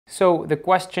So the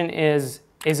question is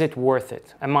it worth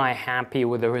it? Am I happy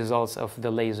with the results of the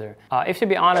laser? If to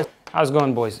be honest, how's it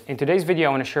going, boys? In today's video,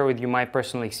 I want to share with you my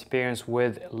personal experience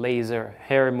with laser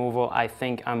hair removal. I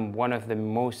think I'm one of the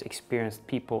most experienced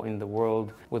people in the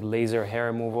world with laser hair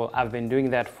removal. I've been doing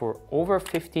that for over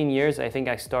 15 years. I think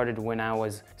I started when I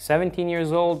was 17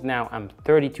 years old. Now I'm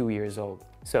 32 years old.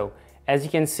 So as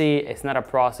you can see, it's not a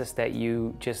process that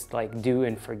you just like do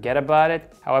and forget about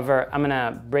it. However, I'm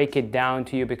gonna break it down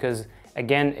to you because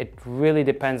again, it really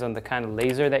depends on the kind of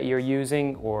laser that you're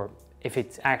using or if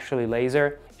it's actually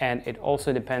laser, and it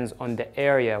also depends on the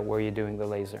area where you're doing the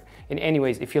laser. And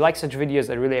anyways, if you like such videos,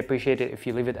 I'd really appreciate it if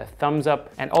you leave it a thumbs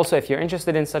up. And also, if you're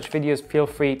interested in such videos, feel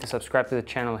free to subscribe to the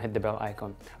channel and hit the bell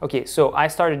icon. Okay, so I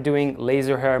started doing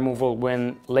laser hair removal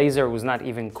when laser was not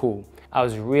even cool. I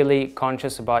was really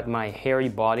conscious about my hairy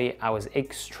body. I was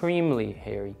extremely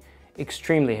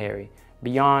hairy,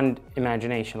 beyond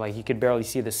imagination. Like you could barely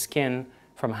see the skin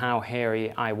from how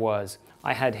hairy I was.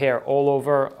 I had hair all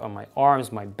over on my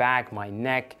arms, my back, my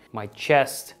neck, my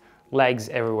chest, legs,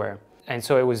 everywhere. And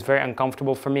so it was very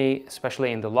uncomfortable for me,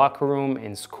 especially in the locker room,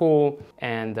 in school.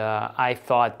 And I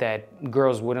thought that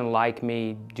girls wouldn't like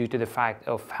me due to the fact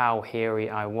of how hairy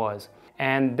I was.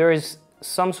 And there is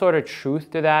some sort of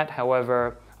truth to that.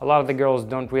 However, a lot of the girls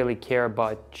don't really care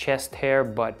about chest hair,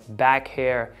 but back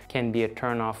hair can be a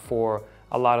turnoff for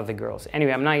a lot of the girls.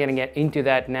 Anyway, I'm not gonna get into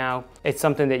that now. It's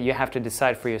something that you have to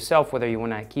decide for yourself whether you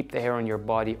wanna keep the hair on your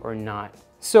body or not.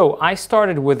 So I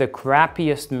started with the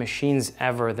crappiest machines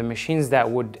ever, the machines that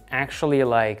would actually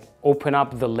like open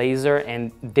up the laser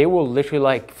and they will literally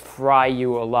like fry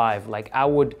you alive. Like I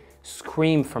would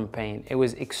scream from pain. It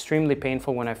was extremely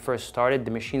painful when I first started.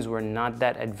 The machines were not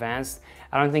that advanced.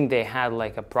 I don't think they had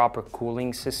like a proper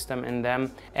cooling system in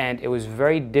them, and it was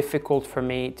very difficult for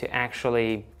me to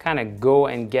actually kind of go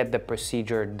and get the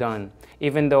procedure done.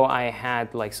 Even though I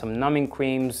had like some numbing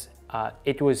creams,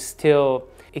 it was still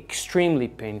extremely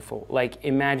painful. Like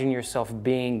imagine yourself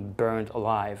being burned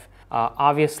alive.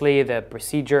 Obviously the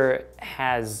procedure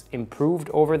has improved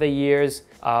over the years,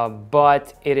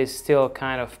 but it is still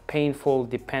kind of painful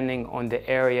depending on the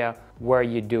area where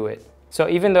you do it. So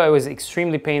even though it was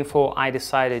extremely painful, I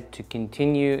decided to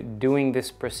continue doing this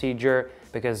procedure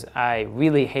because I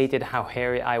really hated how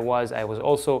hairy I was. I was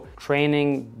also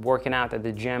training, working out at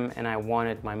the gym, and I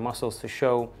wanted my muscles to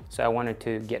show. So I wanted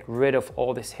to get rid of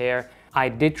all this hair. I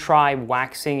did try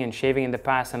waxing and shaving in the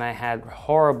past, and I had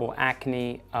horrible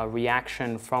acne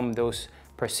reaction from those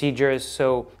procedures.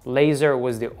 So laser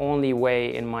was the only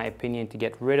way, in my opinion, to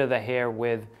get rid of the hair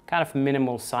with kind of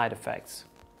minimal side effects.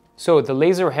 So the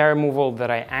laser hair removal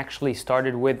that I actually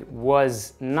started with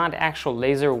was not actual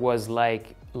laser, was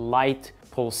like light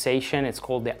pulsation. It's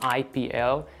called the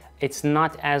IPL. It's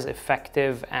not as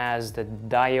effective as the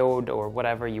diode or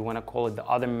whatever you want to call it, the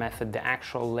other method, the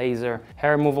actual laser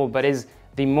hair removal, but is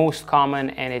the most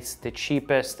common and it's the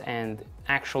cheapest, and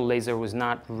actual laser was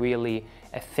not really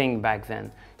a thing back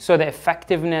then. So the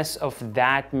effectiveness of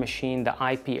that machine, the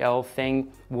IPL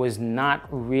thing, was not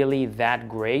really that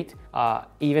great.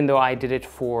 Even though I did it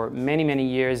for many, many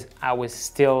years, I was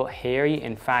still hairy.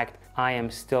 In fact, I am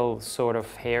still sort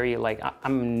of hairy. Like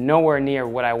I'm nowhere near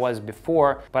what I was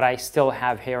before, but I still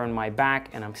have hair on my back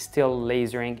and I'm still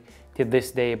lasering to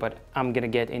this day, but I'm gonna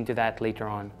get into that later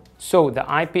on. So the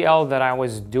IPL that I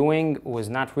was doing was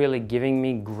not really giving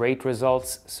me great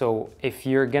results. So if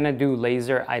you're gonna do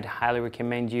laser, I'd highly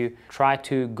recommend you try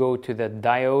to go to the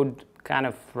diode kind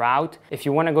of route. If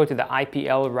you want to go to the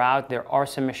IPL route, there are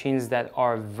some machines that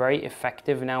are very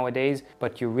effective nowadays,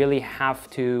 but you really have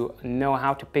to know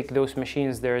how to pick those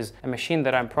machines. There's a machine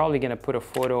that I'm probably going to put a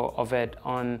photo of it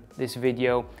on this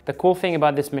video. The cool thing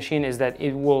about this machine is that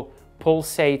it will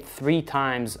pulsate 3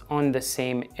 times on the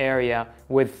same area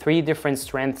with 3 different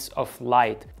strengths of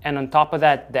light. And on top of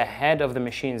that, the head of the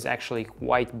machine is actually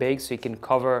quite big, so you can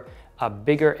cover a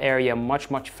bigger area much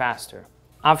faster.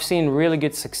 I've seen really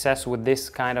good success with this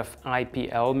kind of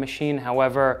IPL machine.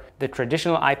 However, the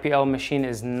traditional IPL machine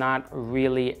is not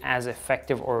really as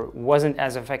effective, or wasn't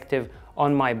as effective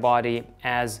on my body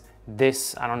as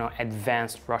this, I don't know,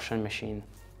 advanced Russian machine.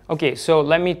 Okay, so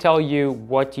let me tell you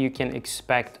what you can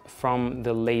expect from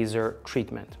the laser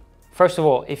treatment. First of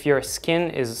all, if your skin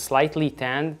is slightly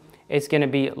tanned, it's gonna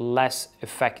be less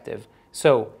effective.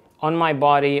 So on my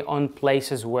body, on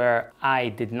places where I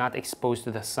did not expose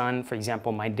to the sun, for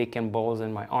example, my dick and balls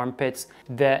and my armpits,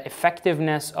 the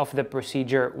effectiveness of the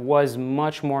procedure was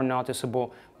much more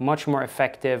noticeable, much more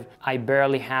effective. I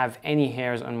barely have any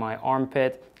hairs on my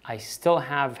armpit. I still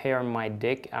have hair on my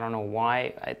dick. I don't know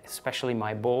why, especially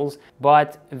my balls,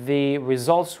 but the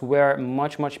results were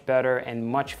much, much better and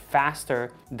much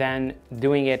faster than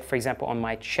doing it, for example, on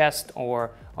my chest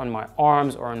or on my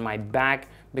arms or on my back,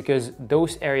 because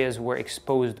those areas were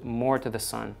exposed more to the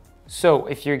sun. So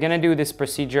if you're gonna do this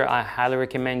procedure, I highly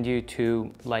recommend you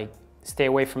to stay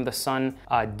away from the sun.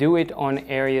 Do it on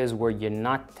areas where you're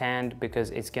not tanned, because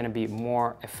it's gonna be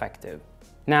more effective.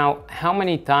 Now, how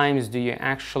many times do you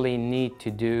actually need to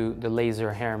do the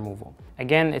laser hair removal?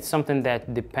 Again, it's something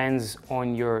that depends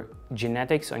on your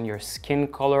genetics, on your skin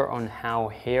color, on how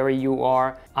hairy you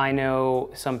are. I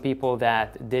know some people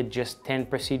that did just 10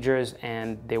 procedures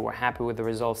and they were happy with the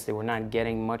results. They were not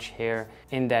getting much hair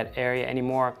in that area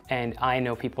anymore. And I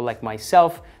know people like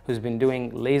myself who's been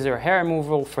doing laser hair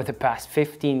removal for the past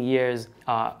 15 years,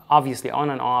 obviously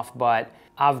on and off, but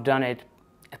I've done it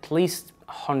at least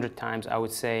 100 times, I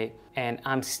would say, and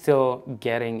I'm still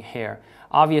getting hair.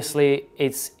 Obviously,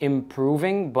 it's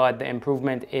improving, but the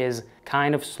improvement is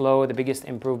kind of slow. The biggest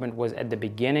improvement was at the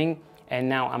beginning, and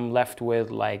now I'm left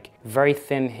with very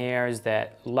thin hairs,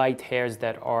 light hairs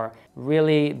that are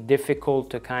really difficult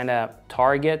to kind of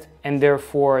target, and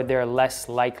therefore they're less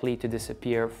likely to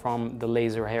disappear from the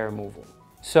laser hair removal.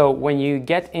 So when you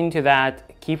get into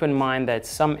that, keep in mind that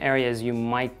some areas you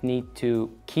might need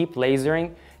to keep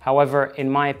lasering. However, in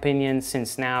my opinion,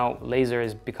 since now laser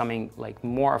is becoming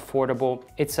more affordable,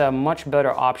 it's a much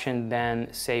better option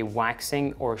than, say,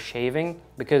 waxing or shaving,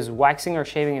 because waxing or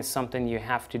shaving is something you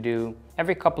have to do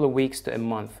every couple of weeks to a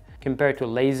month. Compared to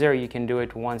laser, you can do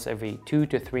it once every 2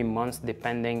 to 3 months,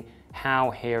 depending how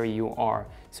hairy you are.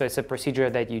 So it's a procedure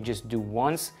that you just do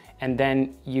once, and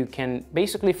then you can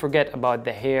basically forget about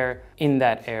the hair in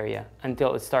that area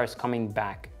until it starts coming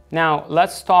back. Now,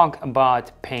 let's talk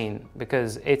about pain,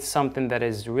 because it's something that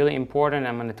is really important.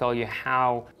 I'm going to tell you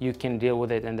how you can deal with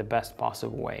it in the best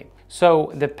possible way.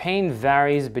 So the pain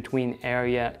varies between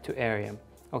area to area.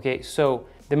 Okay, so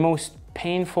the most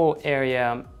painful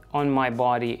area on my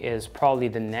body is probably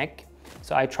the neck.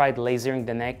 So I tried lasering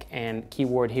the neck, and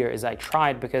keyword here is I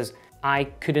tried, because I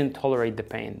couldn't tolerate the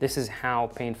pain. This is how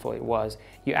painful it was.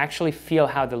 You actually feel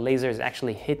how the laser is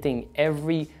actually hitting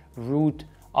every root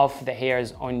of the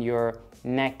hairs on your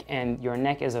neck, and your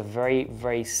neck is a very,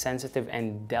 very sensitive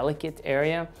and delicate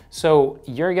area. So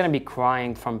you're gonna be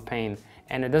crying from pain.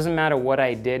 And it doesn't matter what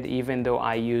I did, even though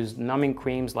I used numbing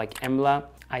creams like Emla,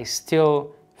 I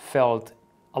still felt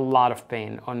a lot of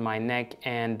pain on my neck.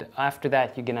 And after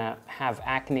that, you're gonna have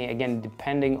acne, again,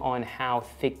 depending on how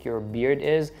thick your beard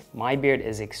is. My beard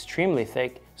is extremely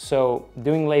thick, so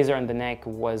doing laser on the neck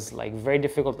was very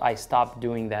difficult. I stopped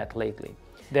doing that lately.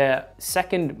 The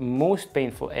second most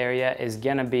painful area is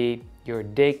gonna be your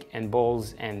dick and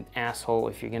balls and asshole,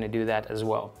 if you're gonna do that as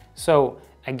well. So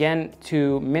again,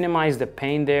 to minimize the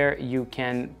pain there, you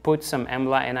can put some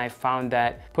Emla, and I found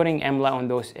that putting Emla on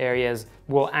those areas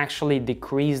will actually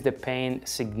decrease the pain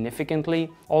significantly.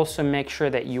 Also, make sure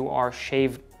that you are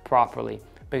shaved properly,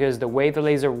 because the way the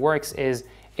laser works is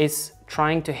it's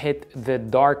trying to hit the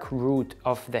dark root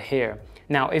of the hair.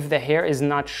 Now, if the hair is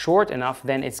not short enough,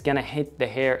 then it's gonna hit the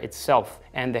hair itself,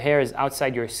 and the hair is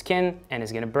outside your skin, and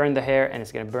it's gonna burn the hair, and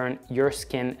it's gonna burn your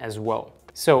skin as well.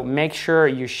 So make sure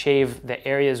you shave the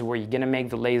areas where you're gonna make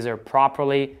the laser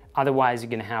properly, otherwise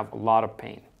you're gonna have a lot of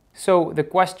pain. So the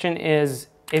question is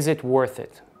it worth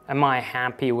it? Am I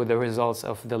happy with the results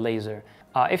of the laser?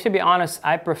 If to be honest,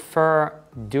 I prefer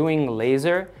doing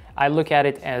laser. I look at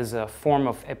it as a form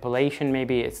of epilation.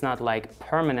 Maybe it's not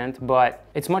permanent, but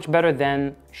it's much better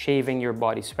than shaving your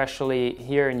body, especially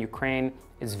here in Ukraine.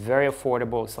 It's very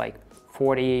affordable. It's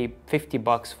 40, 50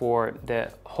 bucks for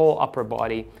the whole upper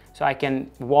body. So I can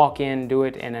walk in, do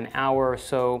it in an hour or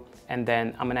so, and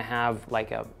then I'm gonna have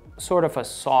a sort of a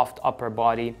soft upper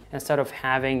body, instead of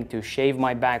having to shave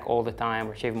my back all the time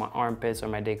or shave my armpits or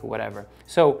my dick or whatever.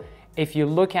 So if you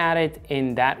look at it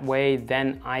in that way,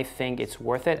 then I think it's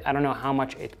worth it. I don't know how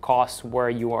much it costs where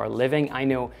you are living. I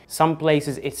know some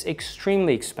places it's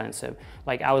extremely expensive.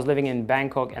 I was living in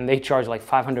Bangkok, and they charge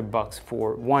 500 bucks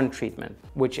for one treatment,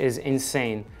 which is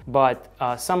insane. But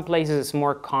some places it's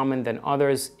more common than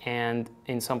others, and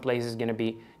in some places it's gonna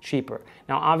be cheaper.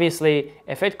 Now, obviously,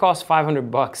 if it costs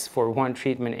 500 bucks for one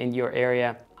treatment in your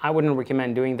area, I wouldn't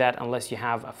recommend doing that unless you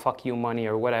have a fuck you money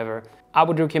or whatever. I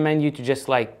would recommend you to just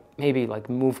maybe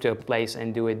move to a place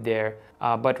and do it there.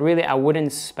 But really, I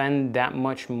wouldn't spend that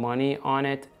much money on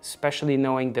it, especially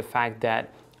knowing the fact that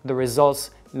the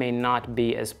results may not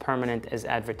be as permanent as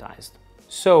advertised.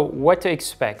 So what to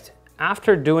expect?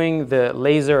 After doing the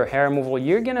laser hair removal,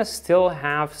 you're gonna still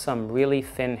have some really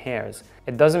thin hairs.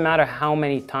 It doesn't matter how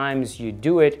many times you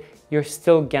do it, you're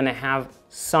still gonna have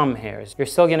some hairs. You're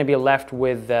still gonna be left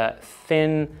with the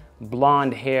thin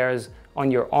blonde hairs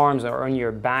on your arms or on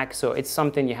your back, so it's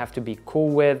something you have to be cool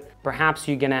with. Perhaps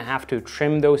you're gonna have to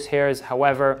trim those hairs.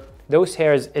 However, those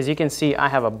hairs, as you can see, I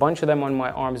have a bunch of them on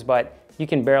my arms, but you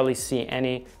can barely see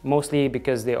any, mostly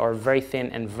because they are very thin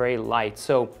and very light,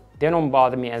 so they don't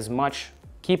bother me as much.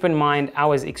 Keep in mind, I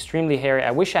was extremely hairy.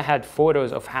 I wish I had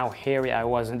photos of how hairy I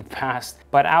was in the past,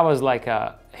 but I was like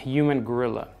a human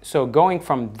gorilla. So going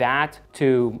from that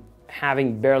to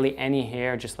having barely any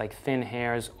hair, just like thin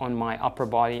hairs on my upper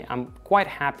body, I'm quite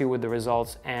happy with the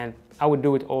results, and I would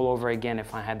do it all over again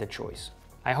if I had the choice.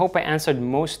 I hope I answered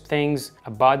most things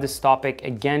about this topic.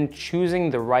 Again,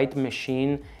 choosing the right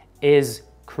machine is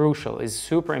crucial, is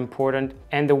super important.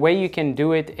 And the way you can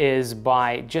do it is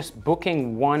by just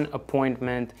booking one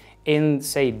appointment in,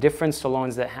 say, different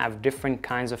salons that have different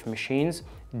kinds of machines.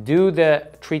 Do the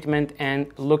treatment and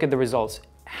look at the results.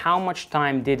 How much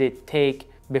time did it take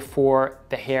before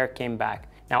the hair came back?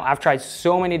 Now, I've tried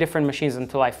so many different machines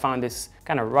until I found this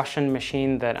kind of Russian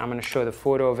machine that I'm gonna show the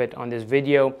photo of it on this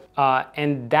video.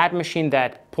 And that machine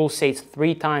that pulsates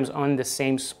 3 times on the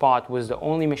same spot was the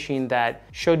only machine that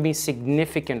showed me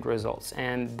significant results.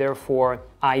 And therefore,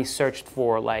 I searched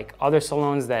for like other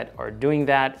salons that are doing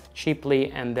that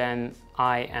cheaply, and then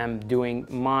I am doing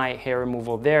my hair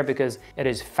removal there because it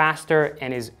is faster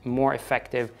and is more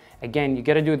effective. Again, you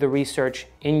gotta do the research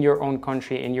in your own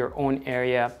country, in your own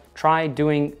area. Try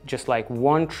doing just like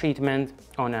one treatment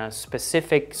on a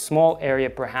specific small area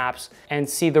perhaps, and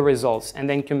see the results, and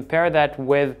then compare that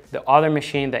with the other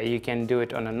machine that you can do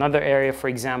it on another area. For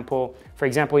example,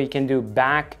 you can do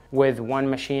back with one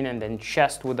machine and then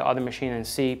chest with the other machine, and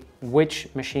see which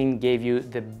machine gave you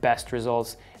the best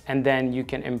results, and then you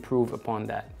can improve upon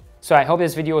that. So I hope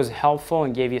this video was helpful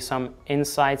and gave you some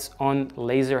insights on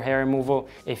laser hair removal.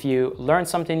 If you learned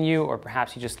something new, or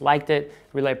perhaps you just liked it,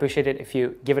 really appreciate it if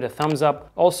you give it a thumbs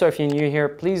up. Also, if you're new here,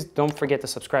 please don't forget to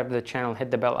subscribe to the channel, hit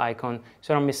the bell icon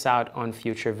so you don't miss out on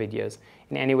future videos.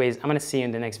 And anyways, I'm gonna see you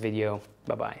in the next video.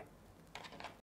 Bye-bye.